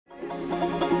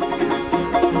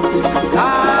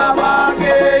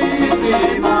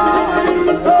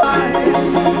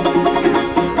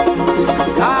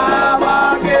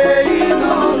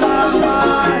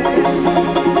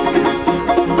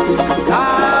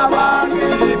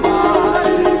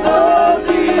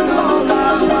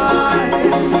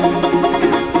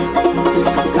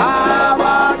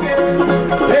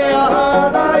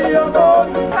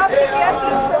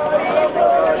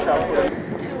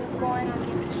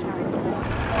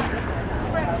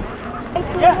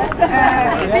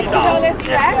$50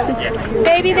 flat.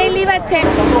 Maybe they leave at 10.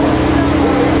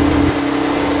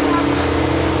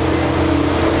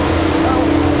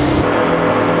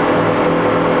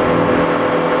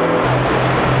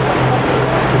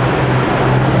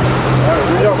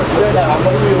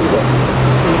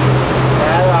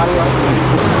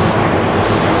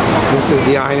 This is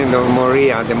the island of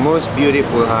Moria, the most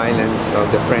beautiful islands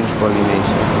of the French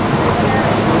Polynesia.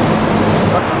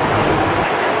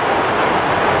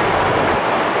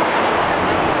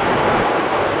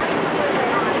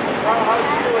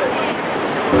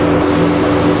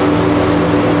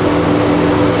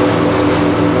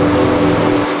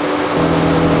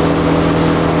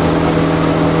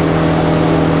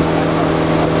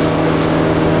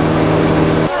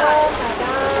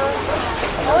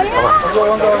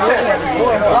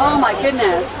 Oh my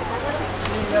goodness.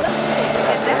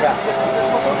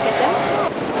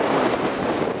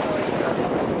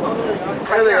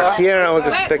 Here are all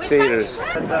the spectators. Where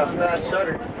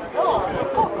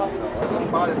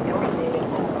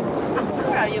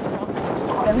are you from?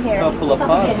 I'm here. Couple of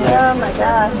pods. Oh my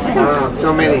gosh. Oh,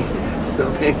 so many. So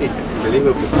many.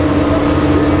 Unbelievable.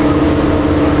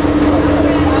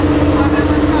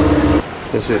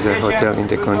 This is a Hotel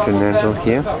Intercontinental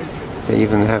here. They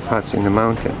even have huts in the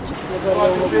mountains.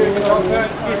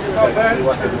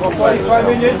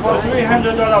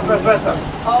 $300 per person.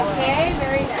 Okay,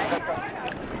 very nice.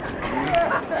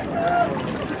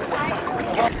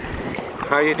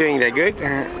 How are you doing there? Good?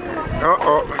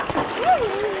 Uh-oh.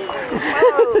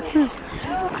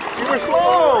 You were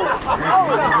slow!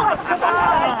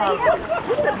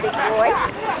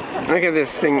 Look at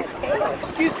this thing.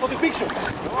 Excuse for the picture.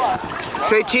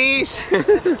 Say cheese! Hey,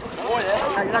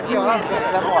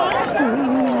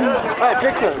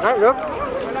 picture. Look.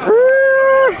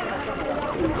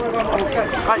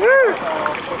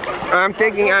 I'm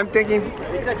taking.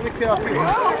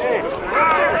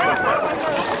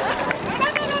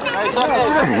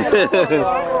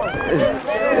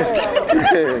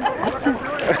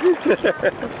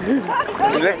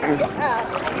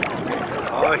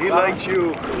 Oh, he likes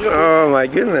you. Oh my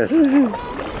goodness.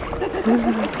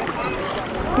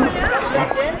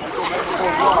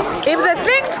 If the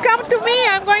things come to me,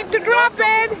 I'm going to drop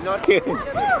it.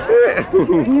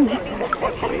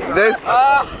 There's...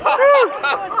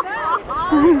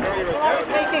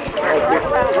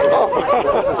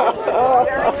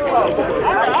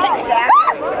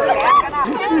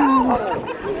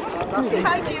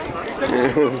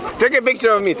 Take a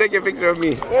picture of me, take a picture of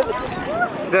me.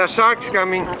 There are sharks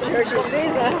coming.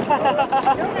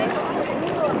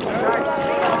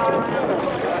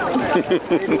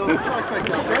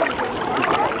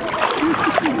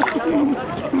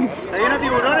 Hay unos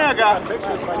tiburones acá.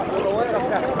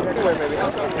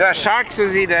 There are sharks,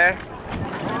 Susie, there.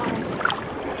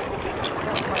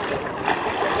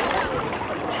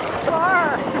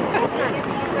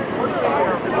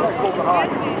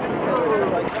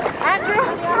 Andrew,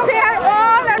 they are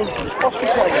all at...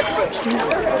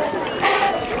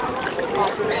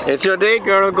 It's your day,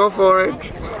 girl. Go for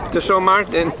it. To show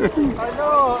Martin.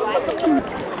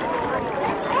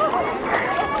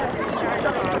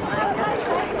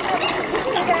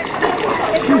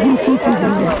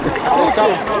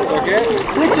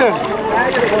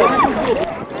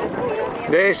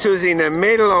 There is Susie in the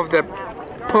middle of the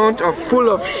pond full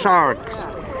of sharks.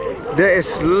 There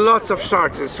is lots of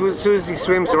sharks. Susie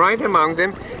swims right among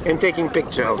them and taking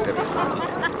pictures of them.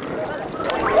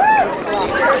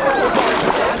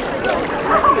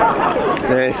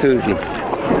 There is Susie.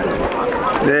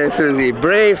 There is Susie.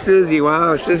 Brave Susie.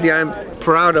 Wow, Susie, I'm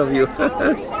proud of you.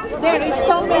 There is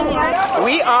so many.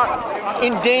 We are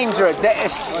in danger. There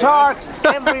is sharks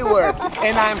everywhere,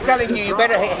 and I'm telling you, you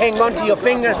better hang on to your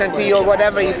fingers and to your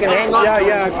whatever you can hang on.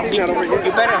 Yeah, I've seen that over here.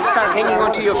 You better start hanging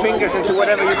on to your fingers and to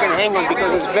whatever you can hang on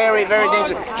because it's very, very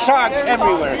dangerous. Sharks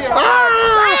everywhere. Ah!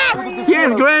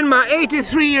 Here's Grandma,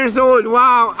 83 years old.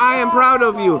 Wow, I am proud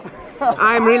of you.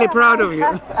 I am really proud of you.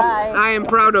 I am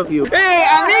proud of you. Hey,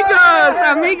 amigos!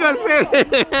 Amigos!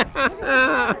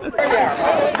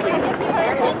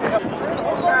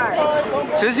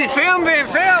 Susie, film me,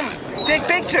 film! Take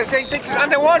pictures,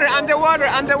 underwater, underwater,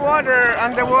 underwater,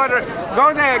 underwater.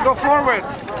 Go there, go forward.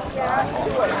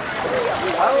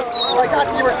 Oh my God,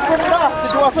 you were swimming off.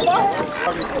 Did you want some off?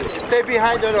 Stay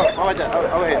behind the door. Over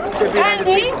here. Stay behind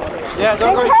the Andy, Yeah,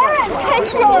 don't go parents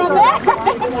take you over there.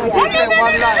 Stay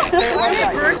one line. Stay one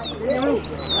line.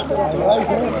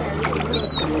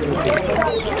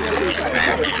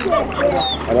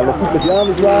 Allora, tutto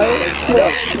piano,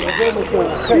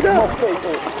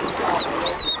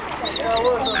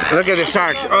 Look at the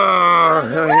sharks. Oh,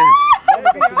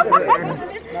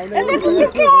 A little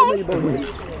bit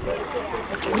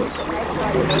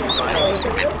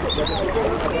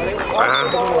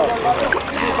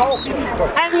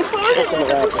And you put it.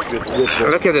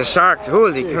 Look at the sharks,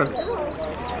 holy cow.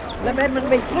 Daddy,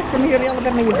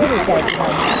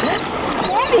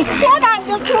 shut up,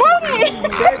 you told me.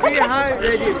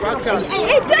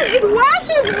 It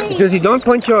washes me. Susie, don't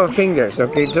point your fingers,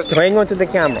 okay? Just hang on to the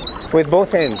camera with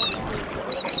both hands.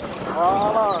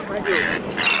 Oh, thank you.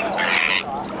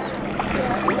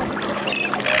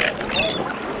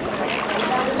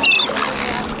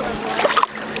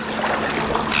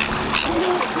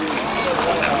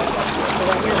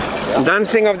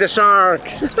 Dancing of the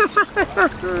sharks. No,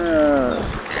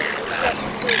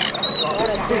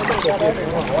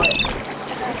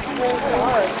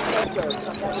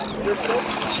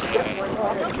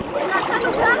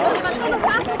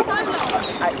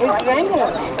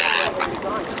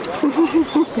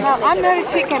 I'm not a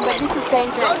chicken, but this is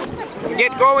dangerous.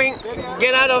 Get going.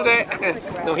 Get out of there.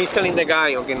 No, he's telling the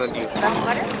guy, okay, not you.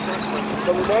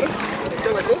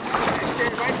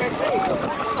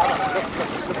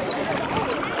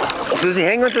 Susie,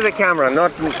 hang on to the camera,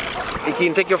 not... You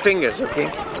can take your fingers, okay?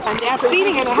 And they're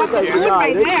feeding it. I have the food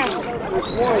right there.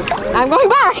 I'm going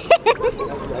back.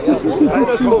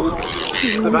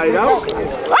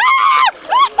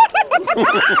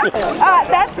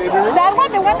 That's that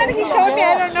one, the one that he showed me, I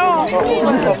don't know.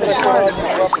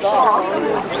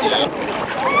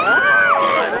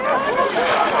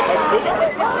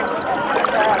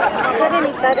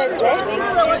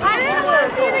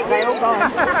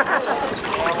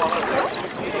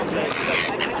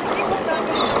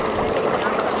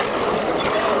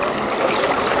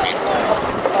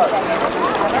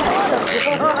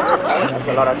 That's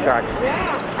a lot of sharks.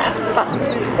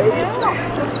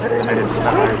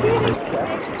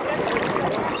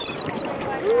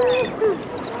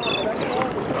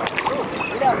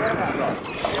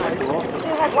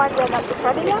 You had one going up the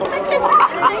front of you?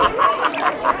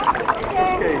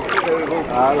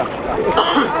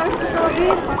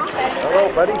 Hello,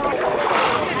 buddy.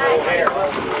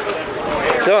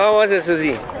 So how was it,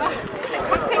 Susie? I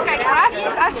think I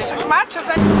grasped as much as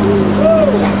I...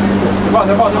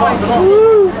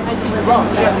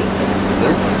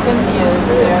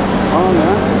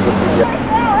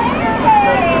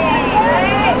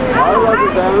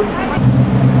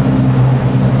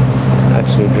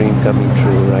 Actually, a dream coming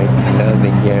true, right?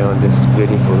 Landing here on this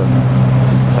beautiful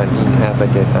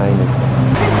uninhabited island.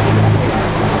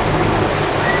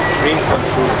 Dream come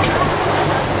true.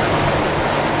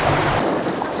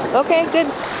 Okay, good.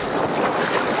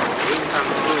 Dream come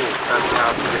true, coming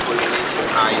out to the Polynesian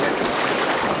island.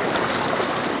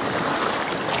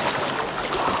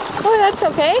 Oh, that's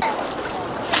okay.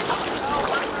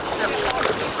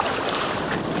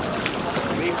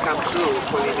 Dream come true,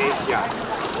 Polynesia.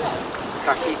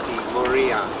 Tahiti,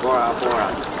 Moria, Bora Bora.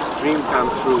 Dream come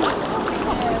true.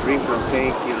 Dream come,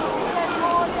 thank you, Lord.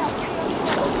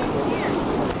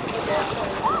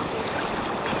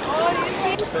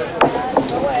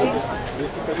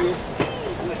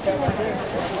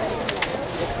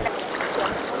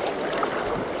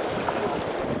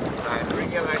 I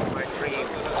realized my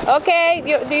dreams. Okay,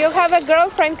 do you have a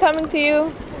girlfriend coming to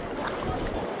you?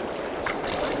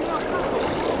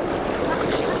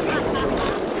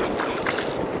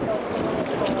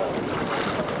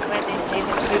 When they say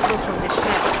the people from the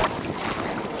ship.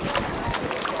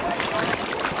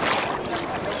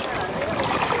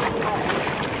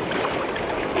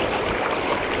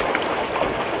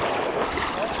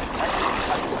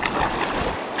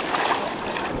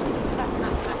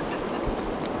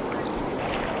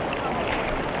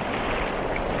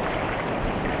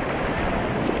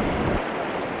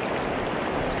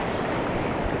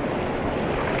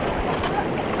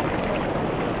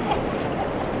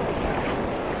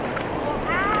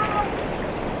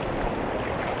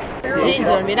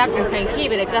 Ginger, mirá con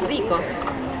jengibre, qué rico.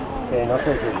 No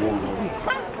sé si es lindo.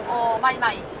 O mai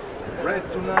mai. Red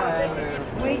tuna and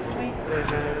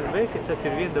 ¿Ves que está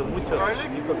sirviendo mucho?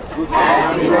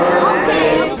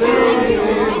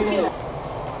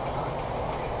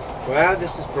 Well,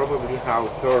 this is probably how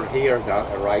Thor here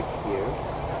arrived here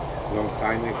a long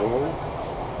time ago.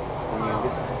 And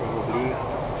this is probably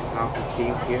how he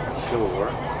came here ashore.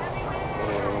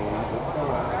 And look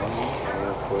around, and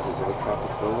of course it's all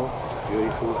tropical,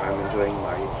 beautiful. I'm enjoying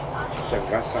my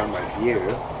sagasa, my beer,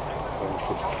 on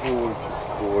the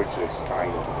gorgeous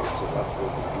island. It's just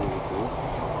absolutely beautiful.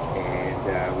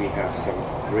 And we have some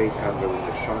great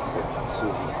underwater shots that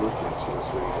Susie took when she was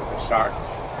showing the sharks.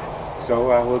 So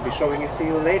we'll be showing it to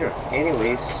you later.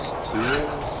 Anyways, cheers,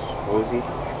 Rosie.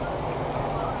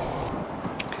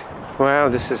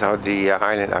 Well, this is how the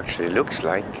island actually looks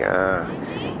like.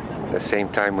 The same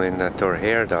time when Thor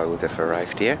Heyerdahl would have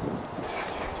arrived here.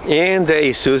 And there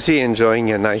is Susie enjoying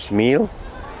a nice meal.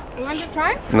 You want to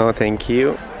try? No, thank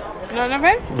you. None of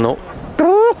it? No.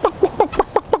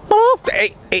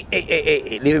 Hey, hey, hey, hey,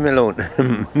 hey, leave him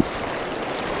alone.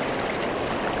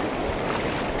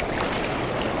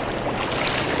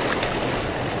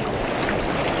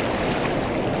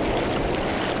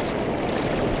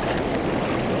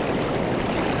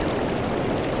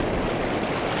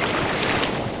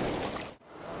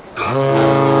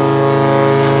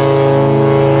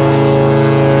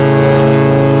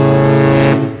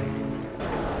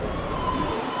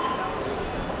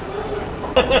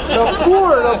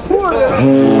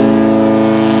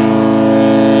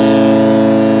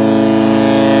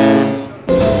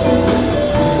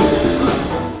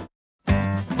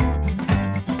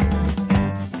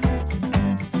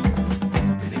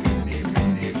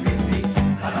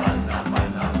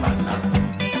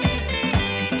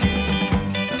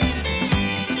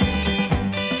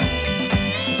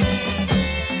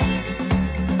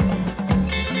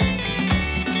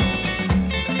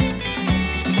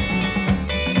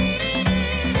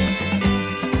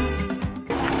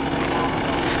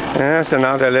 That's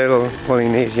another little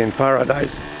Polynesian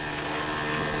paradise.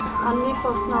 Only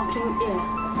for snorkeling here.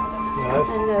 Yes.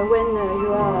 And when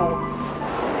you are...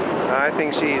 I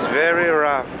think she's very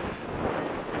rough.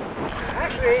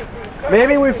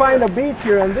 Maybe we find a beach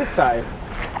here on this side.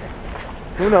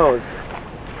 Who knows?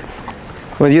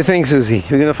 What do you think, Susie?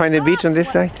 We're gonna find a beach on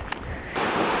this side?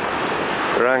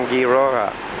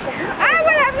 Rangirora. I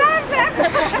would have loved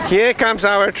that! Here comes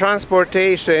our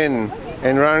transportation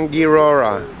in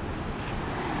Rangirora.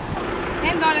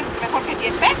 $10 mejor que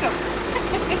 10 pesos.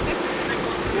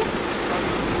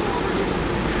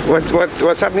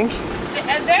 What's happening?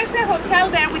 There's a hotel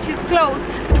there which is closed.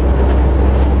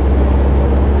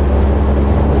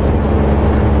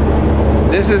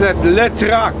 This is a Le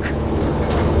Truck.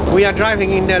 We are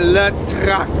driving in the Le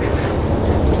Truck.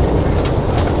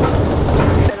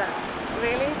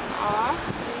 Really? Oh,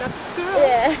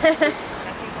 Yeah.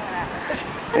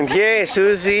 And here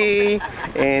Susie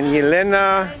and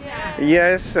Elena,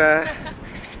 yes,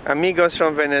 amigos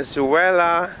from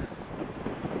Venezuela,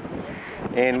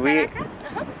 and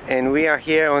we are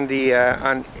here on the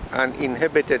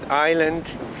uninhabited island.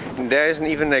 There isn't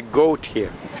even a goat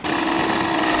here.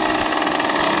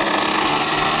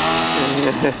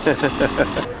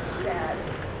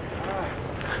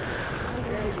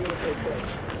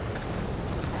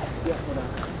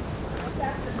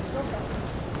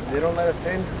 They don't let us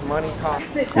in. Money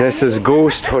costs. This is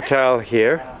Ghost Hotel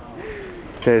here.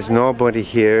 There's nobody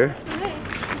here.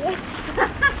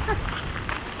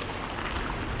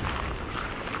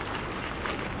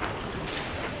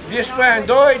 Wir sprechen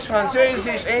Deutsch,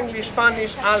 Französisch, Englisch,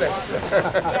 Spanisch, alles.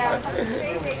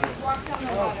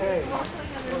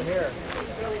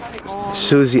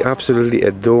 Susie absolutely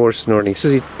adores snorkeling.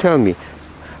 Susie, tell me,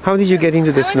 how did you get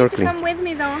into the I want you to snorkeling? come with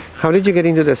me though. How did you get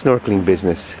into the snorkeling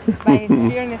business? By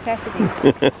sheer necessity.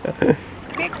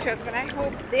 Pictures, but I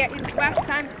hope they are in last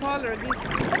time color. This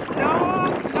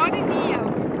long, not an eel,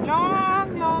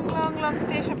 long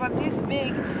fish about this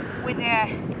big, with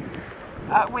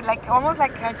like almost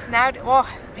like a snout. Oh,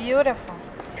 beautiful.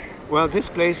 Well, this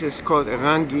place is called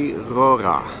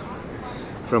Rangirora,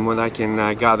 from what I can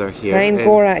gather here.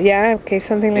 Rangirora, yeah, okay,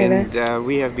 something like that. And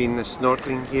we have been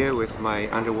snorkeling here with my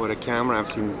underwater camera.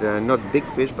 I've seen not big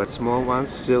fish, but small ones,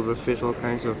 silverfish, all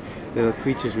kinds of little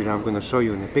creatures which I'm going to show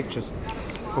you in the pictures.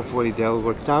 Hopefully they all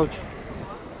worked out.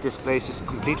 This place is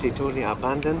completely, totally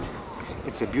abandoned.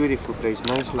 It's a beautiful place,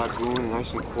 nice lagoon,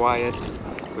 nice and quiet,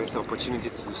 with opportunity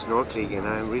to do snorkeling, and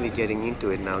I'm really getting into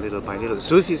it now, little by little.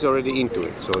 Susie's already into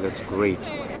it, so that's great.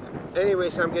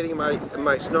 Anyways, I'm getting my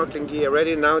snorkeling gear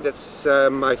ready now. That's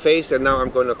my face, and now I'm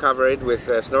going to cover it with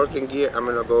snorkeling gear. I'm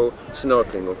going to go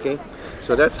snorkeling, okay?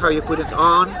 So that's how you put it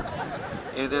on,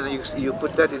 and then you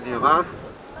put that in your mouth,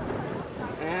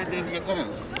 and then you're going.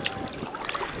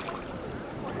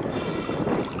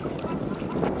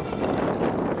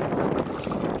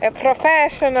 A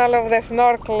professional of the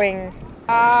snorkeling.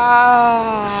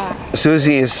 Ah.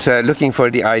 Susie is looking for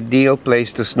the ideal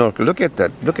place to snorkel. Look at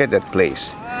that. Look at that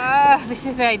place. This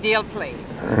is the ideal place.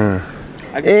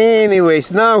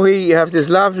 Anyways, now we have this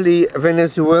lovely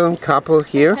Venezuelan couple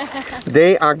here.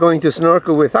 They are going to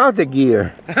snorkel without the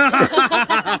gear.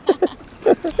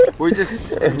 We're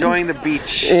just enjoying the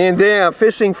beach. And they are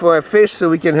fishing for a fish so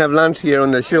we can have lunch here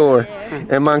on the shore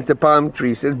among the palm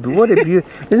trees. What a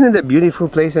isn't it a beautiful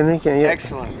place, Enrique? Yeah.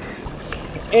 Excellent.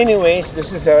 Anyways,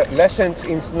 this is a lessons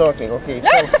in snorkeling. Okay,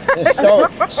 so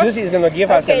Susie is gonna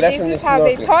give us a lesson in snorkeling. This is how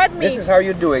they taught me. This is how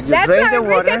you do it. You That's drain how the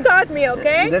water. Enrique taught me,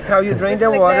 okay? That's how you drain the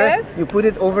Like water. this? You put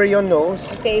it over your nose.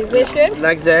 Okay, wish it.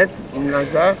 Like that, and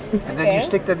like that, and then you Okay.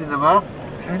 stick that in the mouth.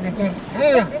 And you go,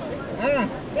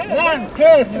 1,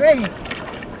 2, 3.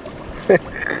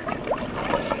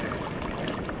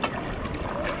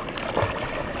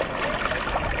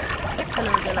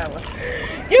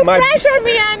 You My- pressure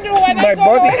me, Andrew, when I My go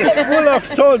body over. is full of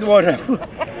salt water.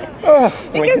 Oh, my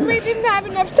Because we goodness. didn't have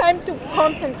enough time to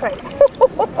concentrate.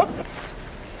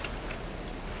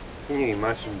 Can you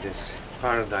imagine this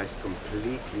paradise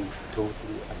completely,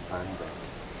 totally abandoned?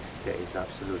 There is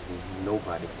absolutely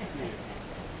nobody.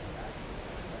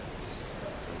 Just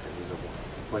unbelievable.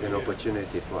 What an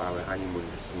opportunity for our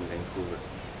honeymooners in Vancouver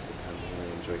to come here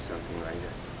and enjoy something like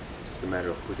that. Just a matter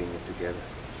of putting it together.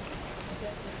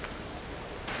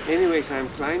 Anyways, I'm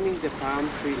climbing the palm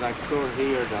tree like Thor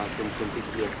Heyerdahl from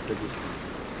Kentucky Expedition.